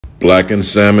Blackened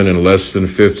salmon in less than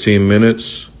 15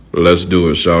 minutes. Let's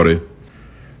do it, shawty.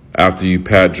 After you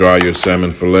pat dry your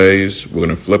salmon fillets, we're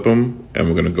gonna flip them and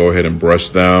we're gonna go ahead and brush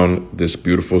down this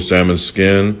beautiful salmon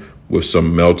skin with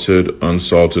some melted,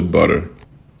 unsalted butter.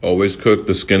 Always cook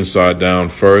the skin side down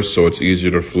first so it's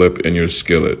easier to flip in your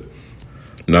skillet.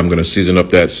 Now I'm gonna season up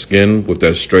that skin with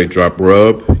that straight drop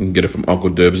rub. You can get it from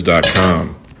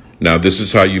UncleDibs.com. Now this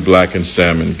is how you blacken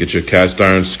salmon. Get your cast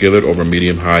iron skillet over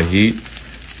medium-high heat.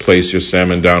 Place your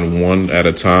salmon down one at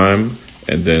a time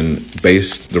and then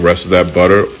baste the rest of that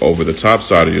butter over the top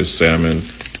side of your salmon.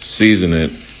 Season it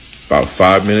about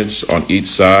 5 minutes on each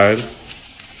side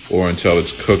or until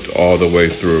it's cooked all the way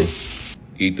through.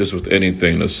 Eat this with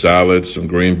anything, a salad, some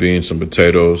green beans, some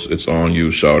potatoes. It's on you,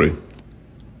 shawty.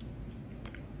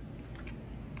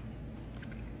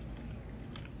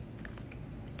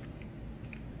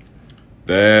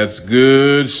 That's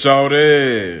good,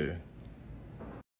 shawty.